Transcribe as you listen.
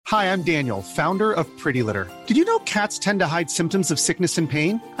Hi, I'm Daniel, founder of Pretty Litter. Did you know cats tend to hide symptoms of sickness and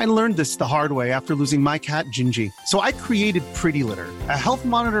pain? I learned this the hard way after losing my cat, Gingy. So I created Pretty Litter, a health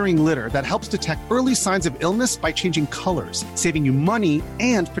monitoring litter that helps detect early signs of illness by changing colors, saving you money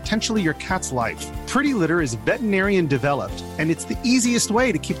and potentially your cat's life. Pretty Litter is veterinarian developed, and it's the easiest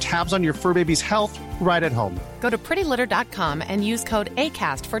way to keep tabs on your fur baby's health right at home. Go to prettylitter.com and use code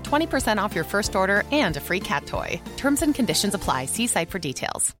ACAST for 20% off your first order and a free cat toy. Terms and conditions apply. See site for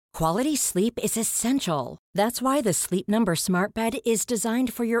details. Quality sleep is essential. That's why the Sleep Number Smart Bed is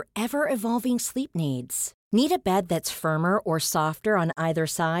designed for your ever-evolving sleep needs. Need a bed that's firmer or softer on either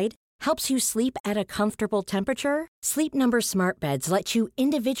side? Helps you sleep at a comfortable temperature? Sleep Number Smart Beds let you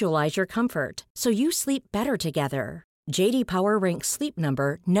individualize your comfort, so you sleep better together. J.D. Power ranks Sleep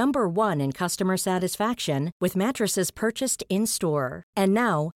Number number 1 in customer satisfaction with mattresses purchased in-store. And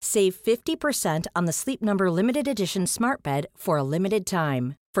now, save 50% on the Sleep Number Limited Edition Smart Bed for a limited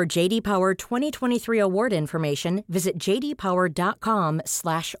time. For J.D. Power 2023 award information, visit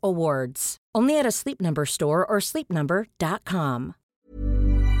jdpower.com/awards. Only at a Sleep Number store or sleepnumber.com.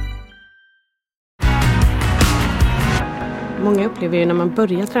 Många upplever ju när man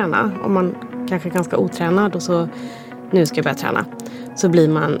börjar träna, om man kanske är ganska otränad och så nu ska jag börja träna, så blir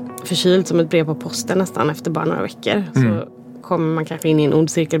man förkyld som ett brev på posten nästan efter bara några veckor. Så kommer man kanske in i en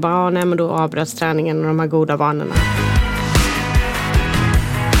ond cirkel, bara nej, men då avbröts träningen och de här goda vanorna.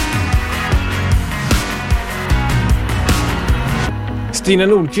 Stina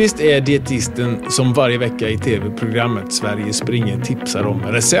Nordqvist är dietisten som varje vecka i tv-programmet Sverige springer tipsar om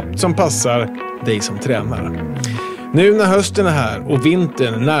recept som passar dig som tränare. Nu när hösten är här och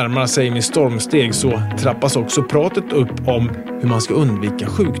vintern närmar sig med stormsteg så trappas också pratet upp om hur man ska undvika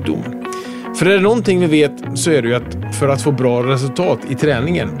sjukdom. För är det någonting vi vet så är det ju att för att få bra resultat i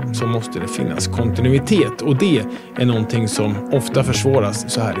träningen så måste det finnas kontinuitet, och det är någonting som ofta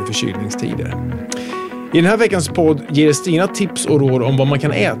försvåras så här i förkylningstider. I den här veckans podd ger Stina tips och råd om vad man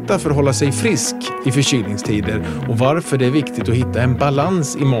kan äta för att hålla sig frisk i förkylningstider och varför det är viktigt att hitta en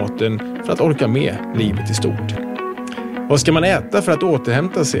balans i maten för att orka med livet i stort. Vad ska man äta för att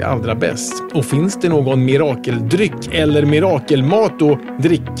återhämta sig allra bäst? Och finns det någon mirakeldryck eller mirakelmat att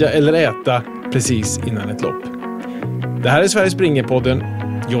dricka eller äta precis innan ett lopp? Det här är Sveriges Springerpodden.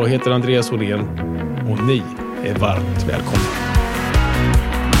 Jag heter Andreas Hållén och ni är varmt välkomna.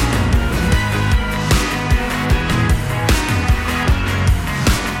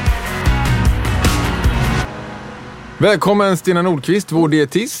 Välkommen Stina Nordqvist, vår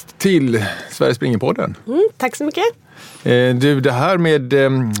dietist, till Sveriges Springerpodden. Tack så mycket. Du, det här med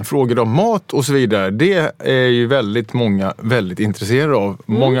frågor om mat och så vidare, det är ju väldigt många väldigt intresserade av.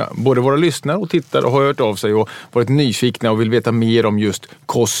 Många, både våra lyssnare och tittare har hört av sig och varit nyfikna och vill veta mer om just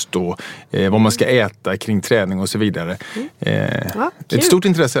kost och vad man ska äta kring träning och så vidare. Ja, ett stort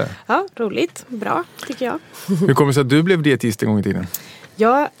intresse. Ja, roligt. Bra, tycker jag. Hur kommer det sig att du blev dietist en gång i tiden?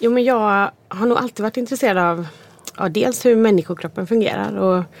 Ja, men jag har nog alltid varit intresserad av dels hur människokroppen fungerar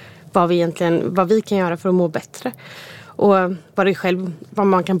och vad vi kan göra för att må bättre. Och vad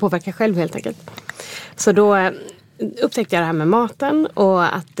man kan påverka själv helt enkelt. Så då upptäckte jag det här med maten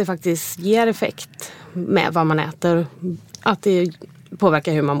och att det faktiskt ger effekt med vad man äter. Att det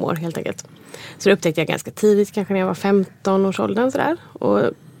påverkar hur man mår helt enkelt. Så det upptäckte jag ganska tidigt, kanske när jag var 15 års åldern sådär.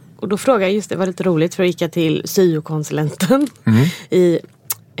 Och då frågade jag, just det var lite roligt, för då gick jag till syokonsulenten i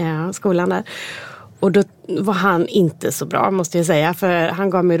skolan där. Och då var han inte så bra, måste jag säga. För han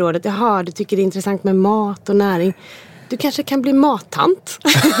gav mig rådet, jaha, du tycker det är intressant med mat och näring. Du kanske kan bli mattant.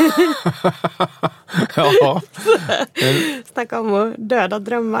 Ja. Snacka om att döda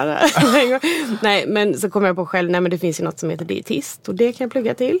drömmar. Nej, men så kom jag på själv, nej men det finns ju något som heter dietist. Och det kan jag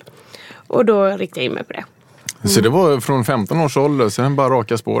plugga till. Och då riktade jag in mig på det. Så det var från 15 års ålder, sen bara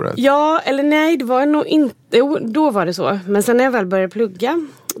raka spåret? Ja, eller nej, det var nog inte. Jo, då var det så. Men sen när jag väl började plugga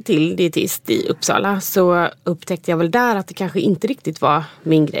till dietist i Uppsala så upptäckte jag väl där att det kanske inte riktigt var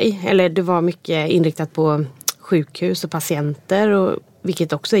min grej. Eller det var mycket inriktat på sjukhus och patienter, och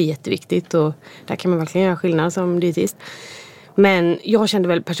vilket också är jätteviktigt, och där kan man verkligen göra skillnad som dietist. Men jag kände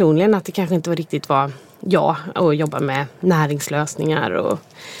väl personligen att det kanske inte var riktigt var jag att jobba med näringslösningar och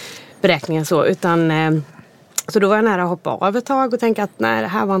beräkningar så, utan så då var jag nära att hoppa av ett tag och tänka att nej, det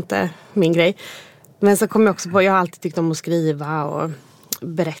här var inte min grej. Men så kom jag också på, jag har alltid tyckt om att skriva och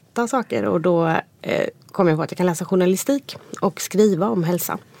berätta saker, och då kom jag på att jag kan läsa journalistik och skriva om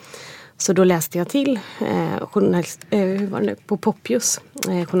hälsa. Så då läste jag till på Poppius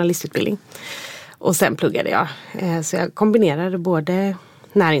journalistutbildning. Och sen pluggade jag. Så jag kombinerade både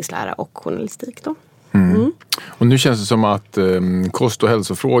näringslära och journalistik då. Och nu känns det som att kost- och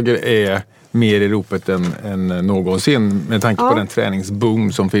hälsofrågor är mer i ropet än någonsin med tanke på den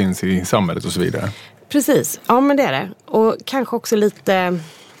träningsboom som finns i samhället och så vidare. Precis, ja men det är det. Och kanske också lite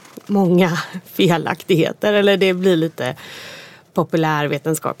många felaktigheter, eller det blir lite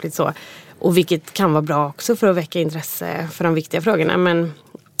populärvetenskapligt så. Och vilket kan vara bra också för att väcka intresse för de viktiga frågorna, men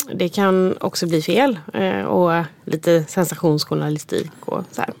det kan också bli fel och lite sensationsjournalistik och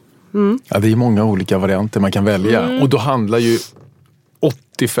så här. Ja, det är många olika varianter man kan välja och då handlar ju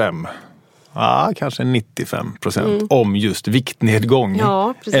kanske 95% om just viktnedgång.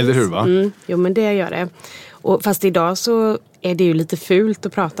 Ja, precis. Eller hur va? Jo, men det gör det. Och fast idag så är det ju lite fult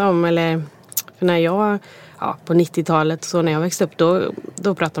att prata om, eller för när jag på 90-talet så när jag växte upp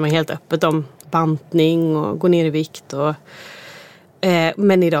då pratade man helt öppet om bantning och gå ner i vikt och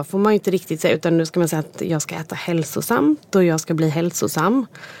men idag får man ju inte riktigt säga, utan nu ska man säga att jag ska äta hälsosamt och jag ska bli hälsosam.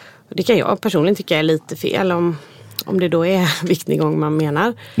 Det kan jag personligen tycka är lite fel om det då är viktnedgång man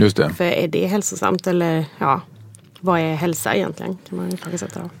menar. Just det. För är det hälsosamt eller vad är hälsa egentligen? Kan man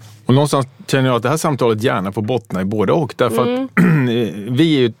ifrågasätta då. Och någonstans känner jag att det här samtalet gärna får bottna i både och. Därför att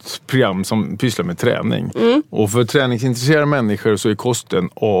vi är ju ett program som pysslar med träning. Och för träningsintresserade människor så är kosten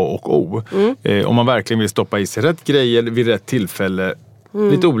A och O. Om man verkligen vill stoppa i sig rätt grejer vid rätt tillfälle.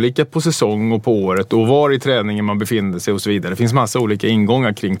 Lite olika på säsong och på året och var i träningen man befinner sig och så vidare. Det finns massa olika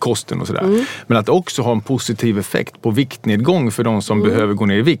ingångar kring kosten och sådär. Men att också ha en positiv effekt på viktnedgång för de som behöver gå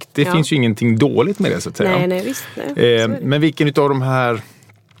ner i vikt. Det finns ju ingenting dåligt med det så att säga. Nej, visst. Men vilken utav de här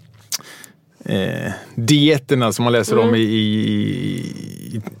dieterna som man läser om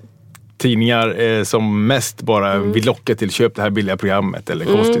i tidningar som mest bara vill locka till köp det här billiga programmet eller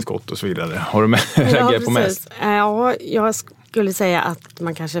kosttillskott och så vidare. Har du reagerat på mest? Ja, jag skulle säga att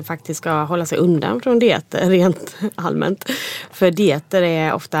man kanske faktiskt ska hålla sig undan från dieter rent allmänt. För dieter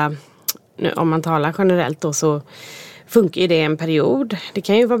är ofta, om man talar generellt då, så funkar ju det en period. Det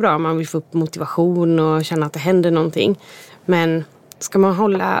kan ju vara bra om man vill få upp motivation och känna att det händer någonting. Men ska man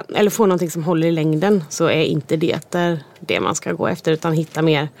få någonting som håller i längden så är inte dieter det man ska gå efter, utan hitta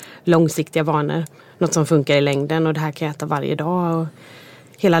mer långsiktiga vanor. Något som funkar i längden, och det här kan jag äta varje dag och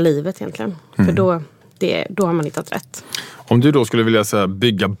hela livet egentligen. För då har man hittat rätt. Om du då skulle vilja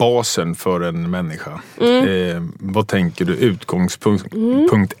bygga basen för en människa, vad tänker du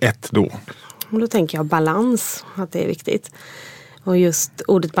utgångspunkt 1 då? Då tänker jag balans, att det är viktigt. Och just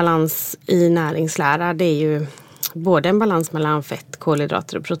ordet balans i näringslära, det är ju både en balans mellan fett,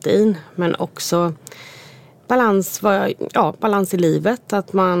 kolhydrater och protein, men också balans i livet,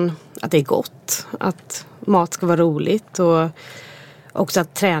 att det är gott, att mat ska vara roligt, och också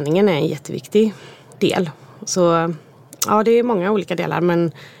att träningen är en jätteviktig del. Så det är många olika delar,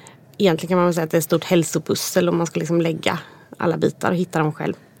 men egentligen kan man väl säga att det är ett stort hälsopussel om man ska liksom lägga alla bitar och hitta dem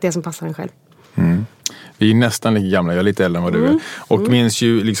själv, det som passar en själv. Vi är nästan lika gamla, jag är lite äldre än vad du är. Och minns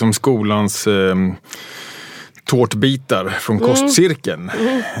ju liksom skolans tårtbitar från kostcirkeln.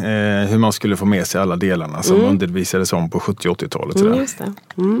 Hur man skulle få med sig alla delarna som undervisades om på 70- och 80-talet. Just det.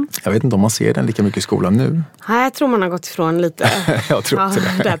 Jag vet inte om man ser den lika mycket i skolan nu. Nej, jag tror man har gått ifrån lite. Jag tror inte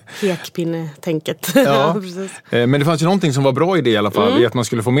det. Det där pekpinnetänket. Ja. Precis. Men det fanns ju någonting som var bra i det i alla fall. I att man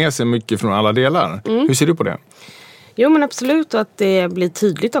skulle få med sig mycket från alla delar. Hur ser du på det? Jo, men absolut, och att det blir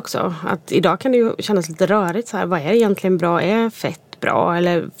tydligt också. Att idag kan det ju kännas lite rörigt så här. Vad är egentligen bra? Är fett bra?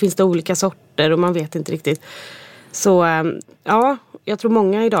 Eller finns det olika sorter och man vet inte riktigt. Så jag tror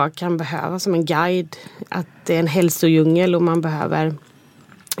många idag kan behöva som en guide. Att det är en hälsodjungel och man behöver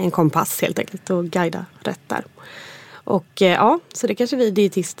en kompass helt enkelt och guida rätt där. Och så det kanske vi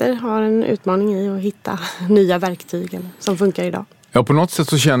dietister har en utmaning i att hitta nya verktyg som funkar idag. Ja, på något sätt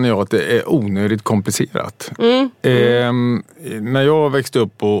så känner jag att det är onödigt komplicerat. När jag växte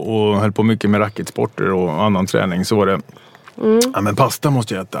upp och höll på mycket med racketsporter och annan träning så var det men pasta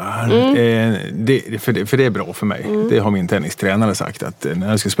måste jag äta. För det är bra för mig. Det har min tennistränare sagt, att när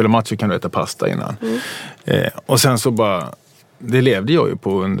jag ska spela matcher kan du äta pasta innan. Och sen så bara, det levde jag ju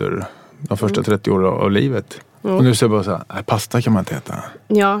på under de första 30 åren av livet. Och nu så är det bara så här, pasta kan man inte äta.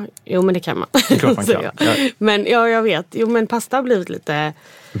 Ja, jo men det kan man. Det är klart man kan. Ja. Men jag vet. Jo men pasta har blivit lite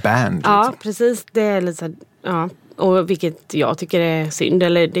banned. Ja, liksom. precis. Det är lite så, och vilket jag tycker är synd.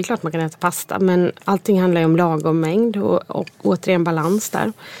 Eller det är klart man kan äta pasta, men allting handlar ju om lagom mängd och återigen balans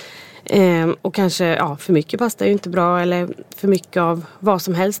där. Och kanske, för mycket pasta är ju inte bra, eller för mycket av vad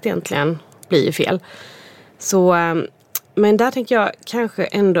som helst egentligen blir ju fel. Så, men där tänker jag kanske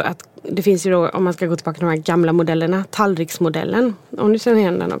ändå att det finns ju då, om man ska gå tillbaka till de här gamla modellerna, tallriksmodellen, om du känner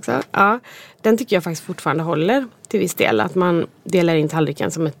igen den också. Ja, den tycker jag faktiskt fortfarande håller till viss del. Att man delar in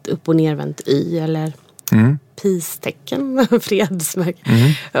tallriken som ett upp- och nervänt y eller peace-tecken,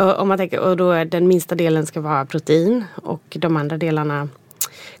 fredsmärke. Om man tänker, och då är den minsta delen ska vara protein och de andra delarna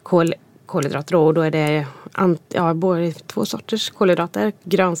kolhydrater då, och då är det både 2 sorters kolhydrater.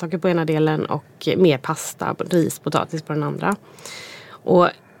 Grönsaker på ena delen och mer pasta, ris, potatis på den andra. Och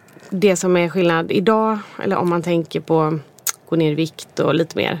det som är skillnad idag, eller om man tänker på gå ner i vikt och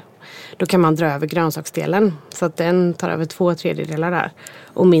lite mer, då kan man dra över grönsaksdelen så att den tar över 2/3 där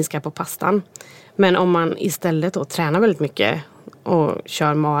och minskar på pastan. Men om man istället då tränar väldigt mycket och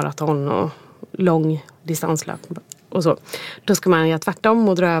kör maraton och lång distanslöp och så, då ska man göra tvärtom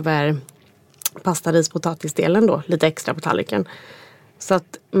och dra över pasta, ris, potatisdelen då lite extra på tallriken. Så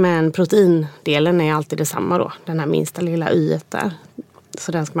att, men proteindelen är alltid detsamma då, den här minsta lilla yet där.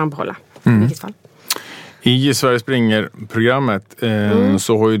 Så den ska man behålla i vilket fall. I Sverige springer-programmet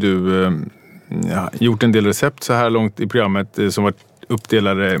så har ju du gjort en del recept så här långt i programmet som varit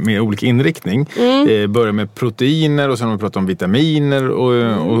uppdelade med olika inriktning. Börjar med proteiner och sen har vi pratat om vitaminer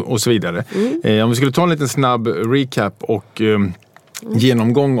och så vidare. Om vi skulle ta en liten snabb recap och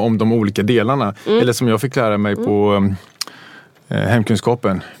genomgång om de olika delarna. Eller som jag fick lära mig på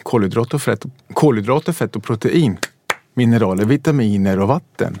hemkunskapen. Kolhydrater, fett och protein. Mineraler, vitaminer och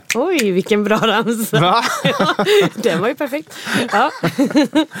vatten. Oj, vilken bra ramsa. Va? Den var ju perfekt. Ja,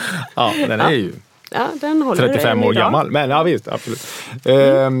 ja, den är ju den håller 35 år gammal. Men ja, visst, absolut.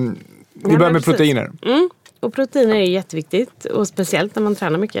 Vi börjar med proteiner. Och proteiner är jätteviktigt. Och speciellt när man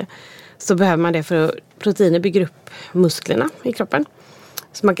tränar mycket så behöver man det, för att proteiner bygger upp musklerna i kroppen.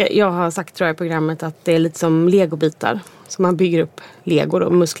 Så jag har sagt, tror jag, i programmet att det är lite som legobitar. Så man bygger upp lego då,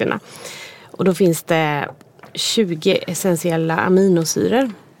 musklerna. Och då finns det 20 essentiella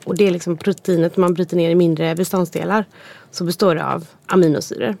aminosyror. Och det är liksom proteinet man bryter ner i mindre beståndsdelar. Så består det av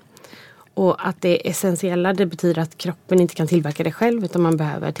aminosyror. Och att det är essentiella, det betyder att kroppen inte kan tillverka det själv, utan man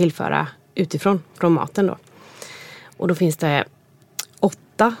behöver tillföra utifrån, från maten då. Och då finns det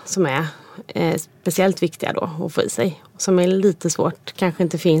 8 som är speciellt viktiga då att få i sig. Som är lite svårt, kanske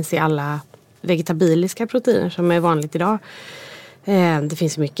inte finns i alla vegetabiliska proteiner som är vanligt idag. Det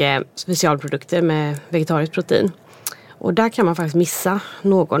finns mycket specialprodukter med vegetariskt protein. Och där kan man faktiskt missa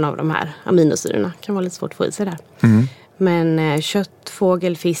någon av de här aminosyrorna. Det kan vara lite svårt att få i sig där. Men kött,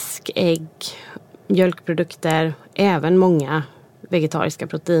 fågel, fisk, ägg, mjölkprodukter, även många vegetariska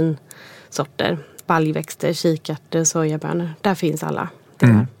proteinsorter. Baljväxter, kikärtor, sojabönor. Där finns alla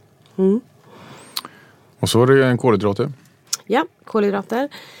delar. Och så är det en kolhydrater. Ja, kolhydrater.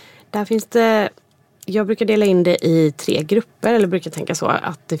 Där finns det... Jag brukar dela in det i 3 grupper, eller brukar tänka så,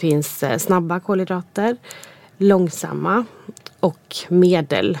 att det finns snabba kolhydrater, långsamma och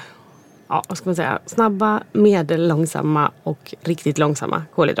medel. Ja, vad ska man säga? Snabba, medel, långsamma och riktigt långsamma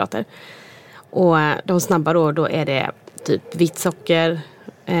kolhydrater. Och de snabba då är det typ vitt socker,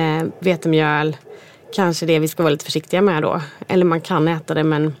 vetemjöl, kanske det vi ska vara lite försiktiga med då. Eller man kan äta det,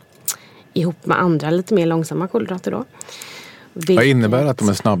 men ihop med andra lite mer långsamma kolhydrater då. Vad innebär att de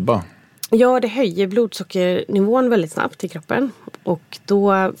är snabba? Ja, det höjer blodsockernivån väldigt snabbt i kroppen. Och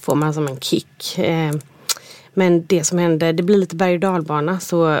då får man som en kick. Men det som händer, det blir lite berg- och dalbana,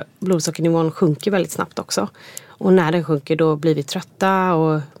 så blodsockernivån sjunker väldigt snabbt också. Och när den sjunker, då blir vi trötta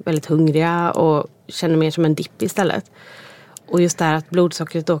och väldigt hungriga och känner mer som en dipp istället. Och just det här att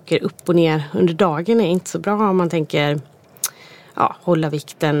blodsockret åker upp och ner under dagen är inte så bra om man tänker hålla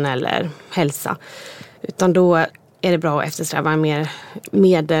vikten eller hälsa. Utan då är det bra att eftersträva en mer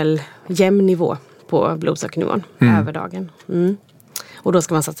medeljämn nivå på blodsockernivån över dagen. Och då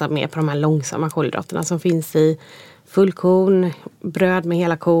ska man satsa mer på de här långsamma kolhydraterna som finns i fullkorn, bröd med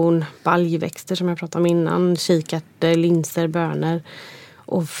hela korn, baljväxter som jag pratade om innan, kikärtor, linser, bönor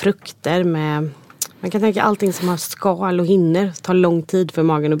och frukter med... Man kan tänka allting som har skal och hinner tar lång tid för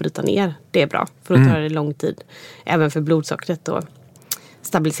magen att bryta ner. Det är bra, för då tar det lång tid även för blodsockret att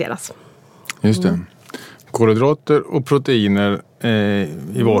stabiliseras. Just det. Kolhydrater och proteiner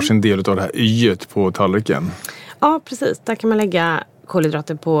i varsin del av det här yet på tallriken. Ja, precis. Där kan man lägga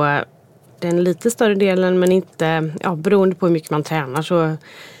kolhydrater på den lite större delen, men inte, beroende på hur mycket man tränar så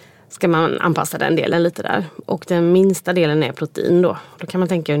ska man anpassa den delen lite där. Och den minsta delen är protein då. Då kan man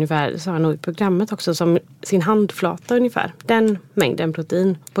tänka ungefär, så har jag nog i programmet också, som sin handflata ungefär. Den mängden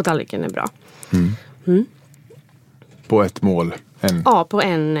protein på tallriken är bra. På ett mål? Ja, på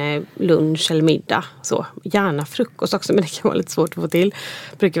en lunch eller middag. Så. Gärna frukost också, men det kan vara lite svårt att få till.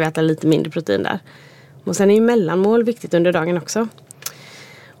 Brukar vi äta lite mindre protein där. Och sen är ju mellanmål viktigt under dagen också.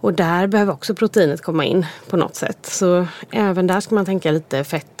 Och där behöver också proteinet komma in på något sätt. Så även där ska man tänka lite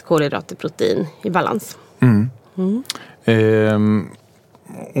fett, kolhydrater, protein i balans.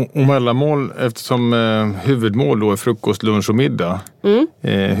 Och mellanmål, eftersom huvudmål då är frukost, lunch och middag.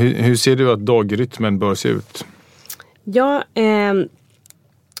 Hur ser du att dagrytmen bör se ut? Ja,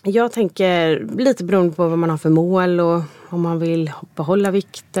 jag tänker lite beroende på vad man har för mål och om man vill behålla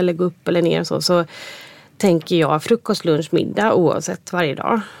vikt eller gå upp eller ner så tänker jag frukost, lunch, middag oavsett varje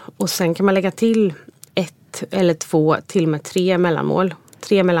dag. Och sen kan man lägga till 1 eller 2, till och med 3 mellanmål.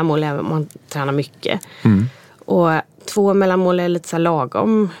 3 mellanmål är om man tränar mycket. Och 2 mellanmål är lite så här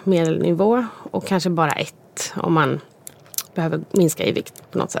lagom medelnivå. Och kanske bara 1 om man behöver minska i vikt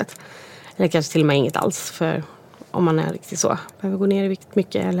på något sätt. Eller kanske till och med inget alls för om man är riktigt så. Behöver gå ner i vikt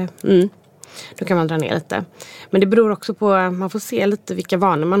mycket eller... Då kan man dra ner lite. Men det beror också på, man får se lite vilka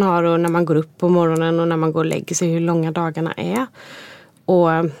vanor man har och när man går upp på morgonen och när man går och lägger sig, hur långa dagarna är. Och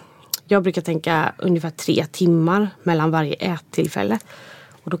jag brukar tänka ungefär 3 timmar mellan varje ättillfälle.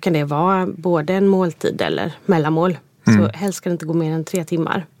 Och då kan det vara både en måltid eller mellanmål. Så helst ska det inte gå mer än 3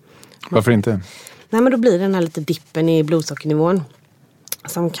 timmar. Varför inte? Nej, men då blir den här lite dippen i blodsockernivån.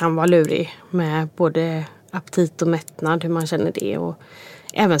 Som kan vara lurig med både aptit och mättnad, hur man känner det. Och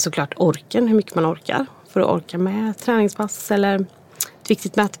även såklart orken, hur mycket man orkar. För att orka med träningspass eller ett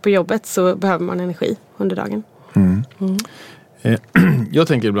viktigt möte på jobbet så behöver man energi under dagen. Jag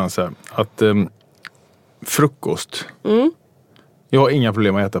tänker ibland så här att frukost. Jag har inga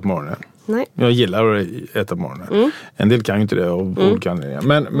problem att äta på morgonen. Nej. Jag gillar att äta på morgonen. En del kan ju inte det av olika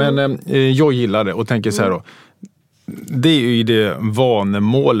anledningar. Men jag gillar det och tänker så här då. Det är ju det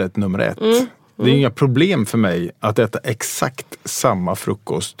vanemålet nummer 1. Det är inga problem för mig att äta exakt samma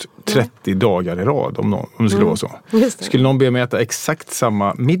frukost 30 dagar i rad om det skulle vara så. Skulle någon be mig äta exakt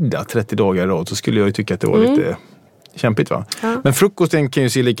samma middag 30 dagar i rad så skulle jag ju tycka att det var lite kämpigt, va? Ja. Men frukosten kan ju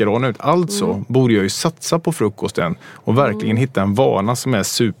se likadan ut. Alltså borde jag ju satsa på frukosten och verkligen hitta en vana som är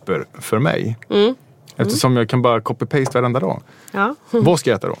super för mig. Eftersom jag kan bara copy-paste varenda dag. Ja. Vad ska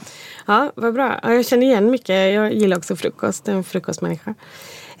jag äta då? Ja, vad bra. Jag känner igen mycket. Jag gillar också frukost. En frukostmänniska.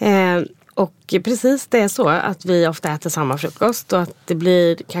 Och precis det är så att vi ofta äter samma frukost. Och att det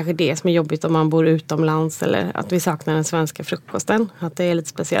blir kanske det som är jobbigt om man bor utomlands. Eller att vi saknar den svenska frukosten. Att det är lite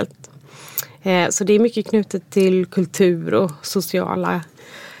speciellt. Så det är mycket knutet till kultur och sociala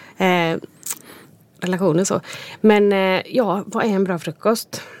relationer. Så. Men ja, vad är en bra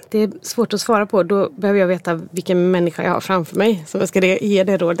frukost? Det är svårt att svara på. Då behöver jag veta vilken människa jag har framför mig. Så jag ska ge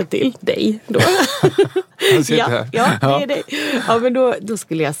det rådet till dig då. Ja, det är dig. Ja, men då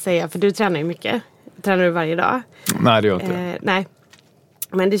skulle jag säga, för du tränar ju mycket. Tränar du varje dag? Nej, det gör jag inte. Nej.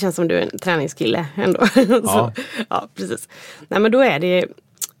 Men det känns som du är en träningskille ändå. Så, ja, precis. Nej, men då är det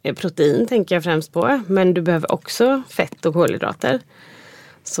protein tänker jag främst på. Men du behöver också fett och kolhydrater.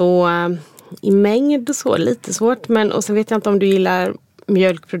 Så i mängd så lite svårt. Men, och sen vet jag inte om du gillar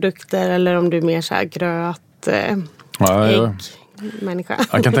mjölkprodukter eller om du är mer så här gröt, ägg, människa.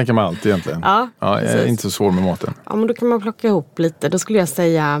 Jag kan tänka mig allt egentligen. Ja, jag är inte så svår med maten. Ja, men då kan man plocka ihop lite. Då skulle jag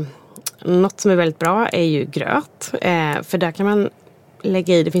säga något som är väldigt bra är ju gröt. För där kan man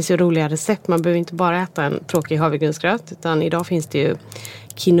lägga i, det finns ju roliga recept. Man behöver inte bara äta en tråkig havregrynsgröt. Utan idag finns det ju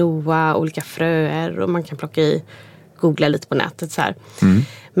quinoa, olika fröer och man kan plocka i, googla lite på nätet så här.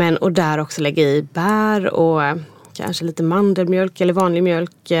 Men och där också lägga i bär och kanske lite mandelmjölk eller vanlig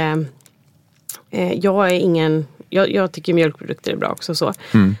mjölk. Jag tycker mjölkprodukter är bra också så.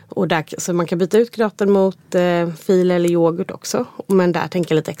 Och där, så man kan byta ut gröten mot fil eller yoghurt också. Men där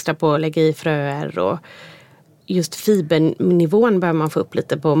tänker jag lite extra på att lägga i fröer och just fibernivån behöver man få upp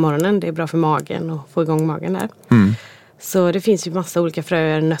lite på morgonen. Det är bra för magen och få igång magen där. Så det finns ju massa olika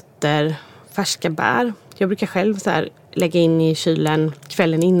fröer, nötter, färska bär. Jag brukar själv så här lägga in i kylen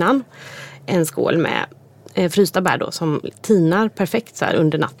kvällen innan en skål med frysta bär då som tinar perfekt så här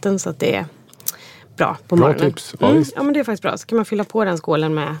under natten så att det är bra på morgonen. Bra tips. Ja, men det är faktiskt bra. Så kan man fylla på den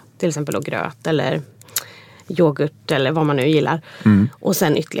skålen med till exempel gröt eller yoghurt eller vad man nu gillar. Och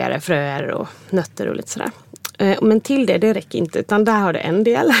sen ytterligare fröer och nötter och lite sådär. Men till det räcker inte utan där har du en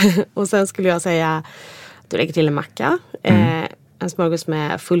del. Och sen skulle jag säga att du lägger till en macka. En smörgås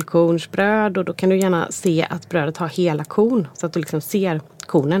med fullkornsbröd och då kan du gärna se att brödet har hela korn så att du liksom ser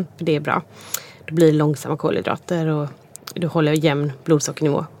kornen, för det är bra. Då blir det långsamma kolhydrater och du håller jämn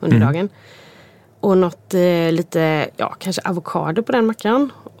blodsockernivå under dagen. Och något lite, kanske avokado på den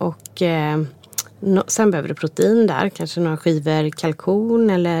mackan och sen behöver du protein där, kanske några skivor kalkon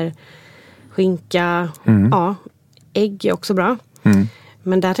eller skinka, ägg är också bra.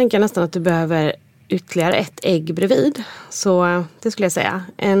 Men där tänker jag nästan att du behöver ytterligare ett ägg bredvid. Så det skulle jag säga.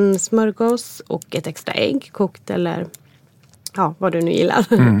 En smörgås och ett extra ägg kokt eller vad du nu gillar.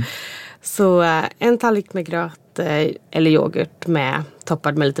 Så en tallrik med gröt eller yoghurt med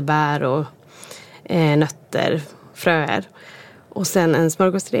toppad med lite bär och nötter, fröer. Och sen en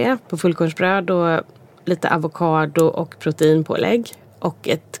smörgås till det på fullkornsbröd och lite avokado och proteinpålägg och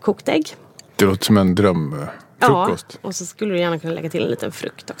ett kokt ägg. Det låter som en drömfrukost. Ja, och så skulle du gärna kunna lägga till en liten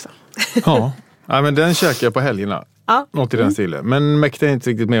frukt också. Ja, men den käkar jag på helgerna. Ja. Något i den stilen. Men mäktar inte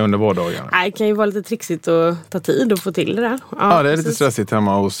riktigt med under vardagarna. Nej, det kan ju vara lite trixigt att ta tid och få till det där. Ja, det är lite stressigt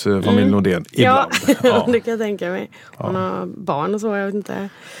hemma hos familjen Nordén ibland. Ja, det kan jag tänka mig. Hon har barn och så, jag vet inte.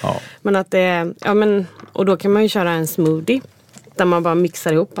 Ja. Men att det, och då kan man ju köra en smoothie där man bara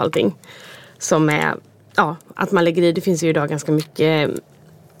mixar ihop allting. Som är, att man lägger i, det finns ju idag ganska mycket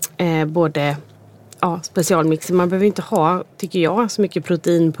både specialmixer. Man behöver inte ha, tycker jag, så mycket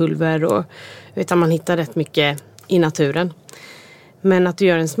proteinpulver utan man hittar rätt mycket i naturen. Men att du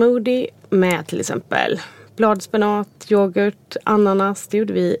gör en smoothie med till exempel bladspenat, yoghurt, ananas. Det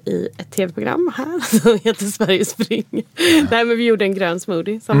gjorde vi i ett tv-program här som heter Sverige Spring. Nej, men vi gjorde en grön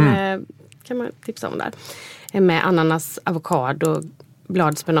smoothie som kan man tipsa om där. Med ananas, avokado,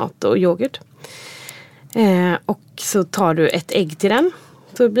 bladspenat och yoghurt. Och så tar du ett ägg till den.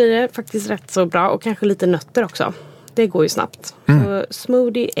 Så blir det faktiskt rätt så bra. Och kanske lite nötter också. Det går ju snabbt. Så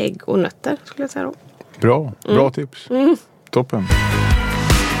smoothie, ägg och nötter skulle jag säga då. Bra tips. Toppen.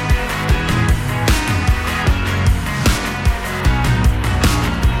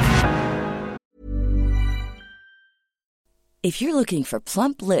 If you're looking for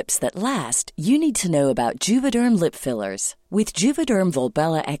plump lips that last, you need to know about Juvederm lip fillers. With Juvederm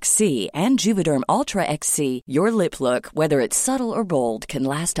Volbella XC and Juvederm Ultra XC, your lip look, whether it's subtle or bold, can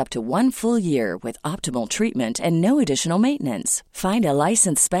last up to 1 full year with optimal treatment and no additional maintenance. Find a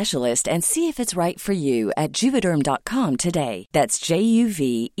licensed specialist and see if it's right for you at Juvederm.com today. That's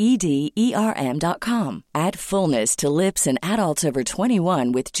JUVEDERM.com. Add fullness to lips in adults over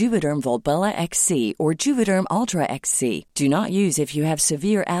 21 with Juvederm Volbella XC or Juvederm Ultra XC. Do not use if you have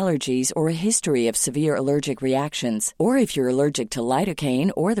severe allergies or a history of severe allergic reactions, or if you're allergic to lidocaine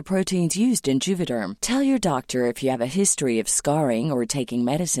or the proteins used in Juvederm. Tell your doctor if you have a history of scarring or taking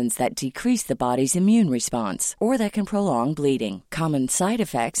medicines that decrease the body's immune response or that can prolong bleeding. Common side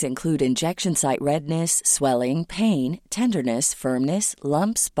effects include injection site redness, swelling, pain, tenderness, firmness,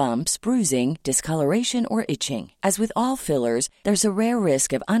 lumps, bumps, bruising, discoloration, or itching. As with all fillers, there's a rare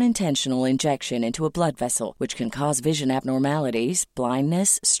risk of unintentional injection into a blood vessel, which can cause vision abnormalities,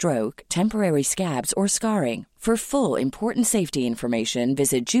 blindness, stroke, temporary scabs, or scarring. For full, important safety information,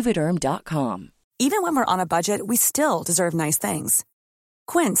 visit Juvederm.com. Even when we're on a budget, we still deserve nice things.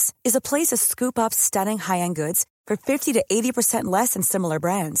 Quince is a place to scoop up stunning high-end goods for 50 to 80% less than similar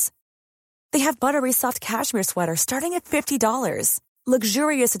brands. They have buttery soft cashmere sweaters starting at $50,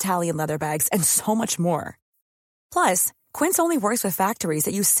 luxurious Italian leather bags, and so much more. Plus, Quince only works with factories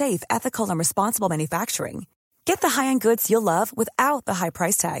that use safe, ethical, and responsible manufacturing. Get the high-end goods you'll love without the high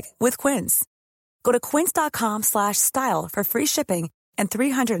price tag with Quince. Go to quince.com/style for free shipping and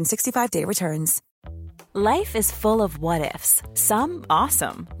 365-day returns. Life is full of what-ifs. Some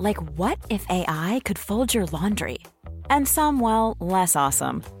awesome, like what if AI could fold your laundry? And some, well, less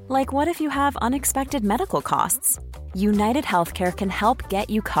awesome, like what if you have unexpected medical costs? United Healthcare can help get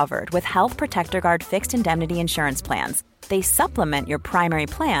you covered with Health Protector Guard fixed indemnity insurance plans. They supplement your primary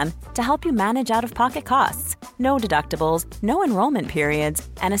plan to help you manage out-of-pocket costs. No deductibles, no enrollment periods,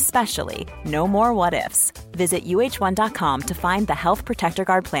 and especially no more what-ifs. Visit uh1.com to find the Health Protector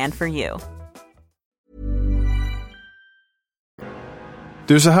Guard plan for you.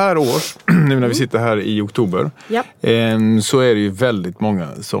 Du, så här års, nu när vi sitter här i oktober, så är det ju väldigt många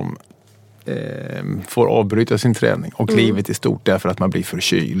som får avbryta sin träning och livet är stort därför att man blir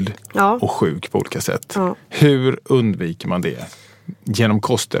förkyld och sjuk på olika sätt. Ja. Hur undviker man det genom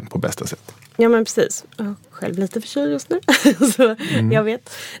kosten på bästa sätt? Ja, men precis. Jag är själv lite förkyld just nu. Så jag vet.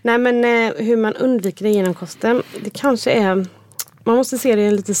 Nej, men hur man undviker det genom kosten, det kanske är, man måste se det i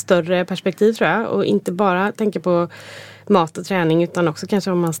en lite större perspektiv tror jag, och inte bara tänka på mat och träning utan också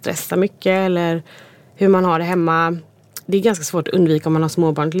kanske om man stressar mycket eller hur man har det hemma. Det är ganska svårt att undvika om man har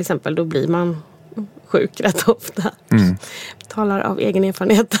småbarn till exempel. Då blir man sjuk rätt ofta. Talar av egen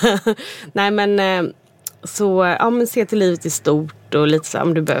erfarenhet. Nej, men så men se till livet i stort och lite så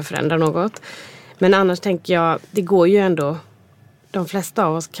om du behöver förändra något. Men annars tänker jag, det går ju ändå. De flesta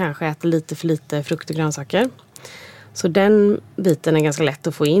av oss kanske äter lite för lite frukt och grönsaker. Så den biten är ganska lätt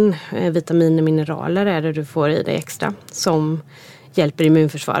att få in. Vitaminer och mineraler är det du får i dig extra. Som hjälper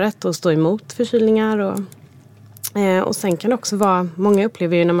immunförsvaret att stå emot förkylningar och sen kan det också vara, många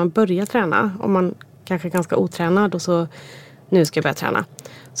upplever ju när man börjar träna, om man kanske är ganska otränad och så nu ska jag börja träna,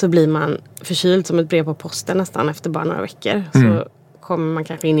 så blir man förkyld som ett brev på posten nästan efter bara några veckor. Så kommer man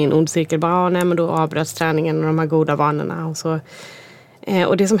kanske in i en ond cirkel, bara nej men då avbröts träningen och de här goda vanorna och så.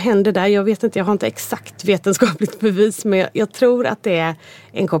 Och det som händer där, jag vet inte, jag har inte exakt vetenskapligt bevis, men jag tror att det är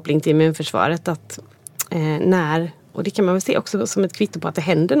en koppling till immunförsvaret att och det kan man väl se också som ett kvitto på att det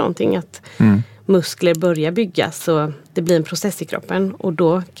händer någonting, att muskler börjar byggas och det blir en process i kroppen och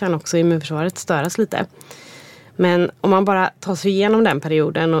då kan också immunförsvaret störas lite. Men om man bara tar sig igenom den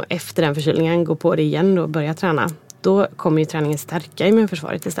perioden och efter den förkylningen går på det igen och börjar träna, då kommer ju träningen stärka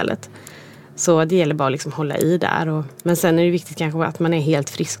immunförsvaret istället. Så det gäller bara att liksom hålla i där. Men sen är det viktigt kanske att man är helt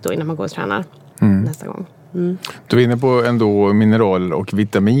frisk då innan man går och tränar nästa gång. Mm. Du är inne på ändå mineral och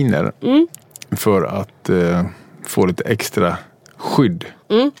vitaminer för att få lite extra skydd.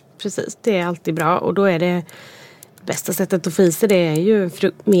 Precis, det är alltid bra. Och då är det bästa sättet att få i sig det är ju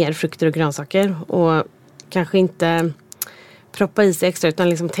mer frukter och grönsaker. Och kanske inte proppa i sig extra utan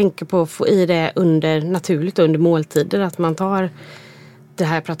liksom tänka på att få i det naturligt under måltider. Att man tar det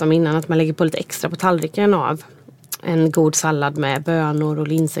här jag pratade om innan, att man lägger på lite extra på tallriken av en god sallad med bönor och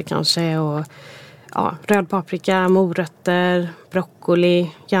linser kanske. Och röd paprika, morötter,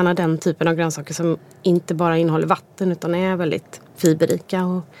 broccoli. Gärna den typen av grönsaker som inte bara innehåller vatten utan är väldigt fiberrika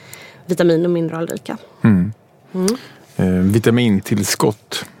och vitamin- och mineralrika.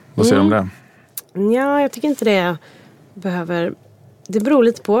 Vitamintillskott, vad säger du om det? Ja, jag tycker inte det behöver... Det beror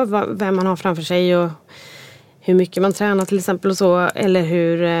lite på vem man har framför sig och hur mycket man tränar till exempel och så. Eller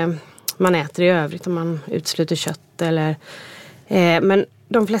hur man äter i övrigt, om man utesluter kött eller... Men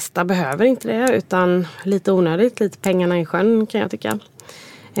de flesta behöver inte det utan lite onödigt, lite pengarna i sjön kan jag tycka.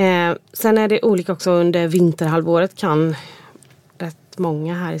 Sen är det olika också under vinterhalvåret kan rätt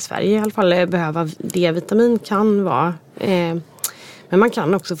många här i Sverige i alla fall behöva D-vitamin kan vara. Men man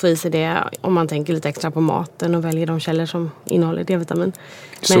kan också få i sig det om man tänker lite extra på maten och väljer de källor som innehåller D-vitamin.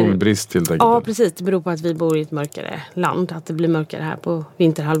 Solbrist helt enkelt. Ja, precis. Det beror på att vi bor i ett mörkare land. Att det blir mörkare här på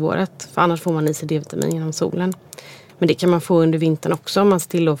vinterhalvåret. För annars får man i sig D-vitamin genom solen. Men det kan man få under vintern också om man ser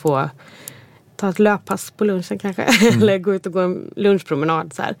till att få ta ett löppass på lunchen kanske. Eller gå ut och gå en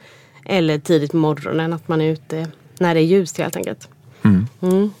lunchpromenad så här. Eller tidigt på morgonen att man är ute när det är ljust helt enkelt.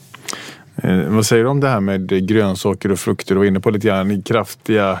 Vad säger du om det här med grönsaker och frukter? Du var inne på lite grann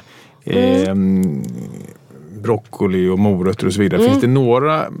kraftiga broccoli och morötter och så vidare. Finns det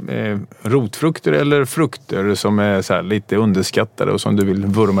några rotfrukter eller frukter som är så här lite underskattade och som du vill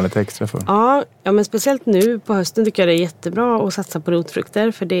vurma lite extra för? Ja, men speciellt nu på hösten tycker jag det är jättebra att satsa på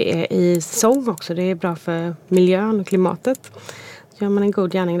rotfrukter. För det är i säsong också. Det är bra för miljön och klimatet. Så gör man en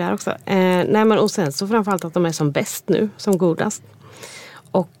god gärning där också. Och sen så framförallt att de är som bäst nu, som godast.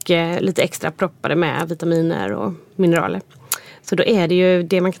 Och lite extra proppade med vitaminer och mineraler. Så då är det ju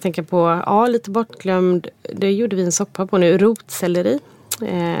det man kan tänka på, lite bortglömd, det gjorde vi en soppa på nu, rotselleri.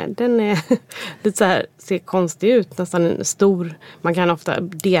 Den är lite så här, ser konstig ut, nästan stor. Man kan ofta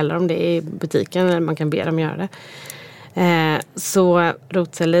dela om det i butiken eller man kan be dem göra det. Så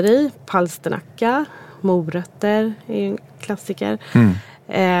rotselleri, palsternacka, morötter är en klassiker.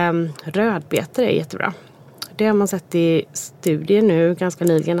 Rödbetor är jättebra. Det har man sett i studier nu ganska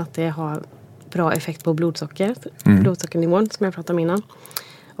nyligen att det har bra effekt på blodsockernivån som jag pratade om innan.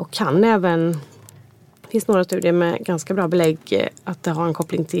 Och kan även, det finns några studier med ganska bra belägg att det har en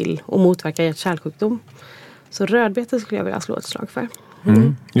koppling till och motverka hjärt-kärlsjukdom. Så rödbetor skulle jag vilja slå ett slag för.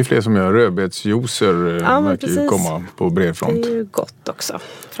 Det är fler som gör rödbetsjuicer verkar ju komma på bred front. Det är ju gott också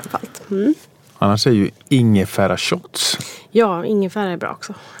framförallt. Annars är ju ingefära shots. Ja, ingefära är bra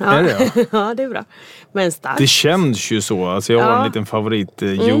också. Ja. Är det? Ja, det är bra. Men starkt. Det känns ju så. Alltså jag har en liten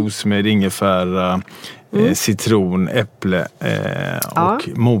favoritjuice med ingefära, citron, äpple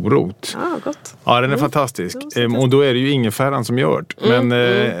och morot. Ja, gott. Ja, den är fantastisk. Och då är det ju ingefäran som gör det.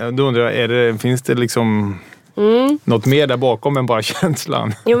 Men då undrar jag, finns det liksom något mer där bakom än bara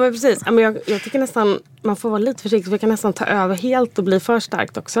känslan? Jo, men precis. Jag tycker nästan man får vara lite försiktig. För jag kan nästan ta över helt och bli för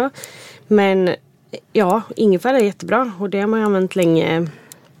starkt också. Men ja, ingefära är jättebra. Och det har man använt länge.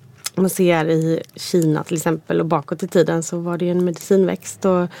 Om man ser i Kina till exempel och bakåt i tiden så var det en medicinväxt.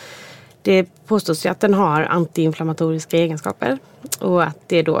 Och det påstås ju att den har antiinflammatoriska egenskaper. Och att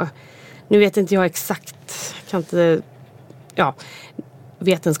det då, nu vet inte jag exakt, kan inte,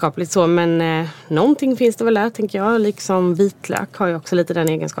 vetenskapligt så, men någonting finns det väl där tänker jag. Liksom vitlök har ju också lite den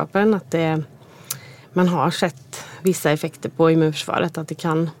egenskapen att man har sett vissa effekter på immunförsvaret, att det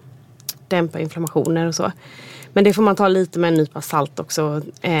kan dämpa inflammationer och så. Men det får man ta lite med en nypa salt också.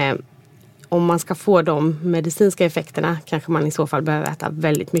 Om man ska få de medicinska effekterna kanske man i så fall behöver äta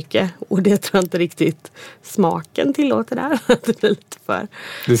väldigt mycket. Och det tror jag inte riktigt smaken tillåter där. Att det blir lite för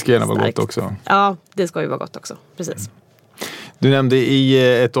det ska gärna vara starkt. gott också. Ja, det ska ju vara gott också. Precis. Du nämnde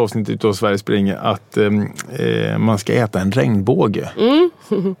i ett avsnitt utav Sverige springer att man ska äta en regnbåge.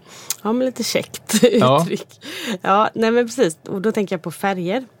 Ja, men lite käckt uttryck. Ja, nej men precis. Och då tänker jag på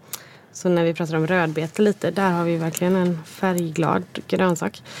färger. Så när vi pratar om rödbetor lite, där har vi verkligen en färgglad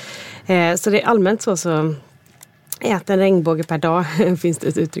grönsak. Så det är allmänt så äta en regnbåge per dag, finns det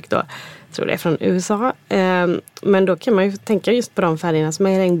ett uttryck då. Jag tror det är från USA. Men då kan man ju tänka just på de färgerna som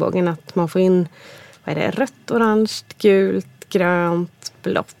är i regnbågen, att man får in rött, orange, gult, grönt,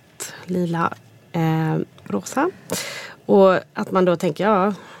 blått, lila, rosa. Och att man då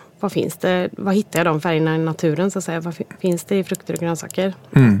tänker, vad finns det? Vad hittar jag de färgerna i naturen så att säga? Vad finns det i frukter och grönsaker?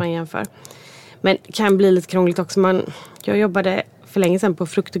 Att man jämför. Men det kan bli lite krångligt också. Jag jobbade för länge sedan på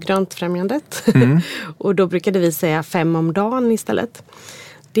frukt- och gröntfrämjandet. Och då brukade vi säga 5 om dagen istället.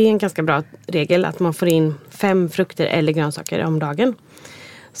 Det är en ganska bra regel att man får in 5 frukter eller grönsaker om dagen.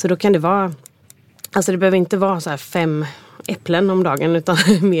 Så då kan det vara, alltså det behöver inte vara så här 5 äpplen om dagen utan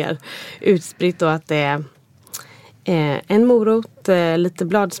mer utspritt då att det är en morot, lite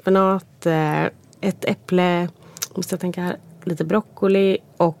bladspenat, ett äpple, måste jag tänka här, lite broccoli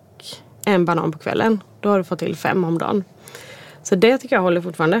och en banan på kvällen. Då har du fått till 5 om dagen. Så det tycker jag håller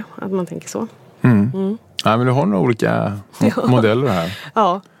fortfarande, att man tänker så. Ja, men du har några olika modeller här.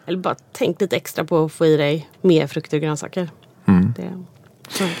 Ja, eller bara tänk lite extra på att få i dig mer frukter och grönsaker. Det är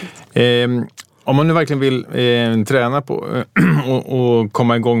så enkelt. Om man nu verkligen vill träna på och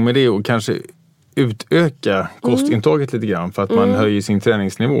komma igång med det och kanske utöka kostintaget lite grann för att man höjer sin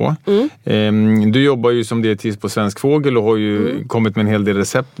träningsnivå. Du jobbar ju som dietist på Svensk Fågel och har ju kommit med en hel del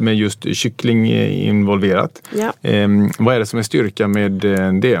recept med just kyckling involverat. Ja. Vad är det som är styrka med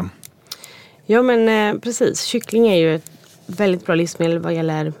det? Ja men precis, kyckling är ju ett väldigt bra livsmedel vad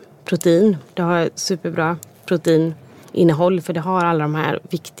gäller protein. Det har superbra proteininnehåll för det har alla de här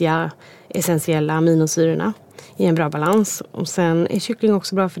viktiga essentiella aminosyrorna i en bra balans. Och sen är kyckling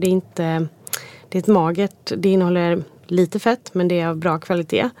också bra för det är ett magert, det innehåller lite fett men det är av bra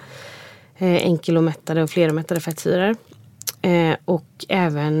kvalitet. Enkelomättade och fleromättade fettsyror. Och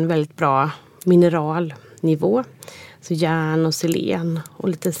även väldigt bra mineralnivå. Så järn och selen och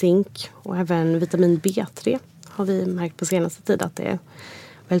lite zink och även vitamin B3 har vi märkt på senaste tid att det är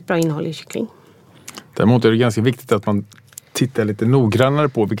väldigt bra innehåll i kyckling. Däremot är det ganska viktigt att man tittar lite noggrannare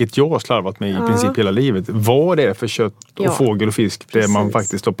på, vilket jag har slarvat med i princip hela livet. Vad det är för kött och fågel och fisk det man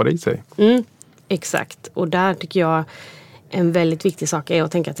faktiskt stoppar i sig. Exakt, och där tycker jag en väldigt viktig sak är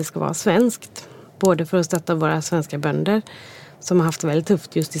att tänka att det ska vara svenskt. Både för att stötta våra svenska bönder som har haft det väldigt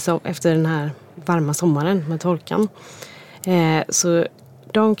tufft just efter den här varma sommaren med torkan. Så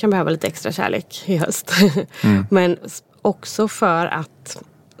de kan behöva lite extra kärlek i höst. Men också för att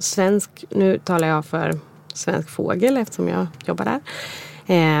nu talar jag för Svensk Fågel eftersom jag jobbar där.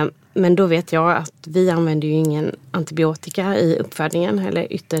 Men då vet jag att vi använder ju ingen antibiotika i uppfödningen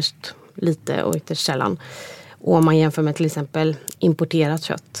eller ytterst lite och ytterst sällan. Och om man jämför med till exempel importerat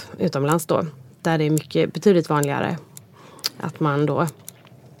kött utomlands då, där det är betydligt vanligare att man då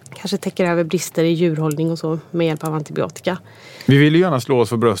kanske täcker över brister i djurhållning och så med hjälp av antibiotika. Vi vill ju gärna slå oss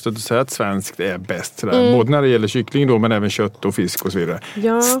för bröstet och säga att svenskt är bäst. Både när det gäller kyckling då, men även kött och fisk och så vidare.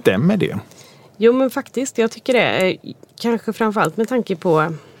 Ja. Stämmer det? Jo men faktiskt, jag tycker det. Kanske framförallt med tanke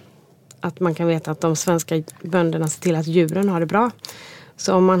på att man kan veta att de svenska bönderna ser till att djuren har det bra.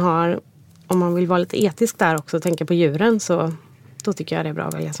 Så om man vill vara lite etisk där också och tänka på djuren så då tycker jag det är bra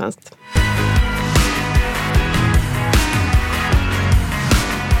att välja svenskt.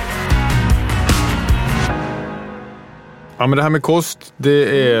 Ja, men det här med kost,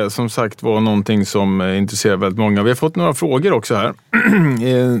 det är som sagt var någonting som intresserar väldigt många. Vi har fått några frågor också här.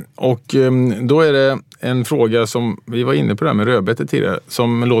 Och då är det en fråga som vi var inne på det här med rödbetor tidigare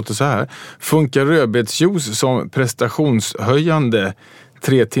som låter så här. Funkar rödbetsjuice som prestationshöjande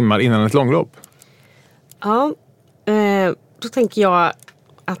 3 timmar innan ett långlopp? Ja, då tänker jag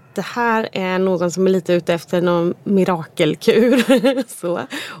att det här är någon som är lite ute efter någon mirakelkur. Så.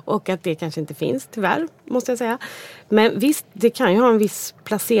 Och att det kanske inte finns, tyvärr, måste jag säga. Men visst, det kan ju ha en viss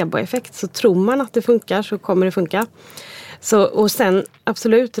placeboeffekt. Så tror man att det funkar så kommer det funka. Så, och sen,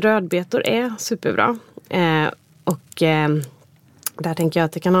 absolut, rödbetor är superbra. Där tänker jag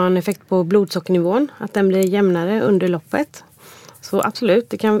att det kan ha en effekt på blodsockernivån. Att den blir jämnare under loppet. Så absolut,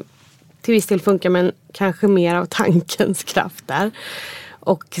 det kan till viss del funka, men kanske mer av tankens kraft där.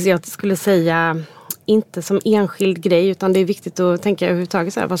 Och jag skulle säga inte som enskild grej, utan det är viktigt att tänka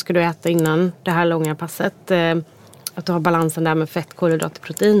överhuvudtaget så här, vad ska du äta innan det här långa passet? Att du har balansen där med fett, kolhydrat och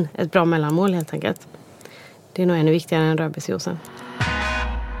protein. Ett bra mellanmål helt enkelt. Det är nog ännu viktigare än rödbetsjuicen.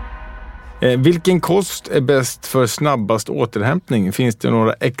 Vilken kost är bäst för snabbast återhämtning? Finns det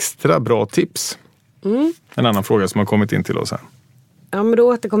några extra bra tips? En annan fråga som har kommit in till oss här. Ja, men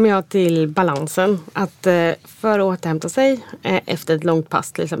då återkommer jag till balansen. Att för att återhämta sig efter ett långt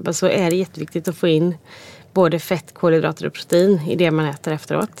pass till exempel så är det jätteviktigt att få in både fett, kolhydrater och protein i det man äter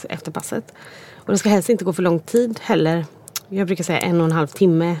efteråt, efter passet. Och det ska helst inte gå för lång tid heller. Jag brukar säga 1,5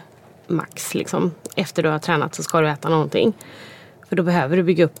 timme max. Liksom. Efter du har tränat så ska du äta någonting. För då behöver du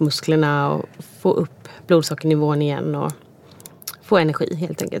bygga upp musklerna och få upp blodsockernivån igen och få energi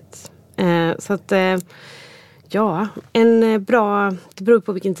helt enkelt. Så att ja, en bra, det beror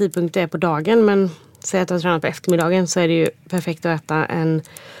på vilken tidpunkt det är på dagen, men säg att jag tränar på eftermiddagen så är det ju perfekt att äta en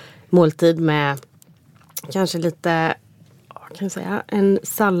måltid med kanske lite, kan jag säga, en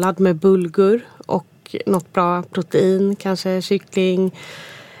sallad med bulgur och något bra protein, kanske kyckling,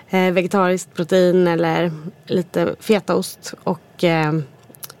 vegetariskt protein eller lite fetaost och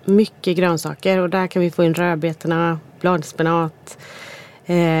mycket grönsaker. Och där kan vi få in rödbetorna, bladspenat,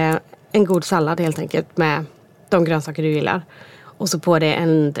 en god sallad helt enkelt med de grönsaker du gillar. Och så på det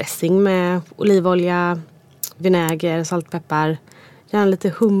en dressing med olivolja, vinäger, saltpeppar. Gärna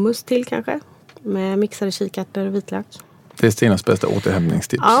lite hummus till kanske. Med mixade kikärtor och vitlök. Det är Stinas bästa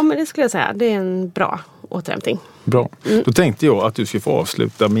återhämtningstips. Ja, men det skulle jag säga. Det är en bra återhämtning. Bra. Då tänkte jag att du ska få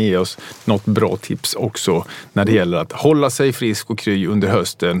avsluta med oss något bra tips också när det gäller att hålla sig frisk och kry under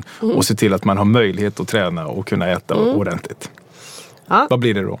hösten och se till att man har möjlighet att träna och kunna äta ordentligt. Ja. Vad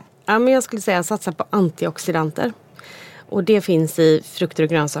blir det då? Ja, men jag skulle säga satsa på antioxidanter. Och det finns i frukter och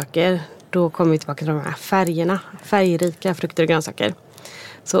grönsaker. Då kommer vi tillbaka till de här färgerna. Färgrika frukter och grönsaker.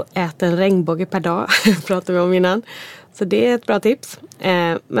 Så ät en regnbåge per dag, pratade vi om innan. Så det är ett bra tips.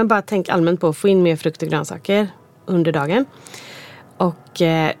 Men bara tänk allmänt på att få in mer frukt och grönsaker under dagen. Och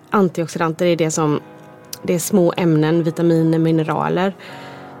antioxidanter är det är små ämnen, vitaminer, mineraler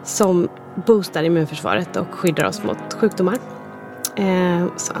som boostar immunförsvaret och skyddar oss mot sjukdomar.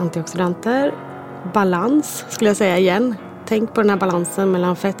 Så antioxidanter, balans skulle jag säga igen. Tänk på den här balansen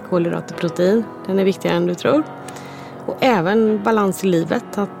mellan fett, kolhydrat och protein. Den är viktigare än du tror. Och även balans i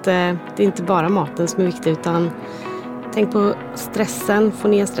livet. Att det är inte bara maten som är viktig utan tänk på stressen, få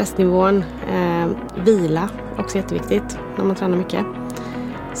ner stressnivån. Vila, också jätteviktigt när man tränar mycket.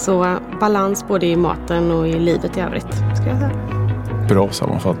 Så balans både i maten och i livet i övrigt skulle jag säga. Bra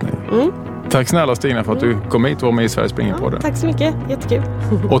sammanfattning. Tack snälla Stina för att du kom hit och var med i Sverige Springer-podden. Tack så mycket, jättekul.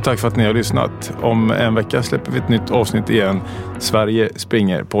 Och tack för att ni har lyssnat. Om en vecka släpper vi ett nytt avsnitt igen. Sverige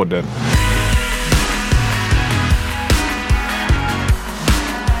Springer-podden.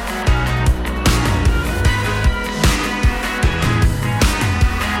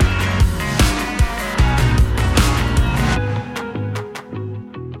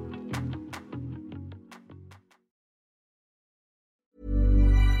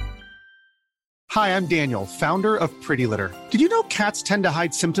 Hi, I'm Daniel, founder of Pretty Litter. Did you know cats tend to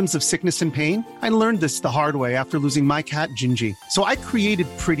hide symptoms of sickness and pain? I learned this the hard way after losing my cat, Gingy. So I created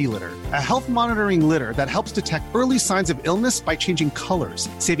Pretty Litter, a health monitoring litter that helps detect early signs of illness by changing colors,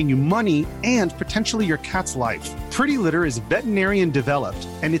 saving you money and potentially your cat's life. Pretty Litter is veterinarian developed,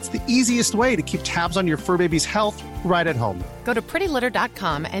 and it's the easiest way to keep tabs on your fur baby's health right at home. Go to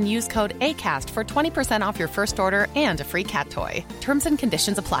prettylitter.com and use code ACAST for 20% off your first order and a free cat toy. Terms and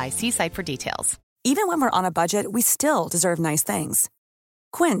conditions apply. See site for details. Even when we're on a budget, we still deserve nice things.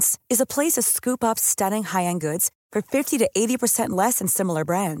 Quince is a place to scoop up stunning high-end goods for 50 to 80% less than similar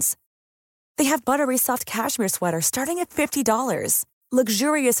brands. They have buttery soft cashmere sweaters starting at $50,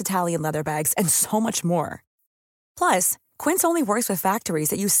 luxurious Italian leather bags, and so much more. Plus, Quince only works with factories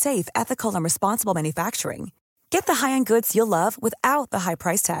that use safe, ethical, and responsible manufacturing. Get the high-end goods you'll love without the high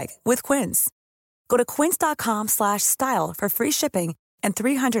price tag with Quince. Go to quince.com/style for free shipping and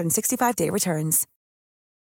 365-day returns.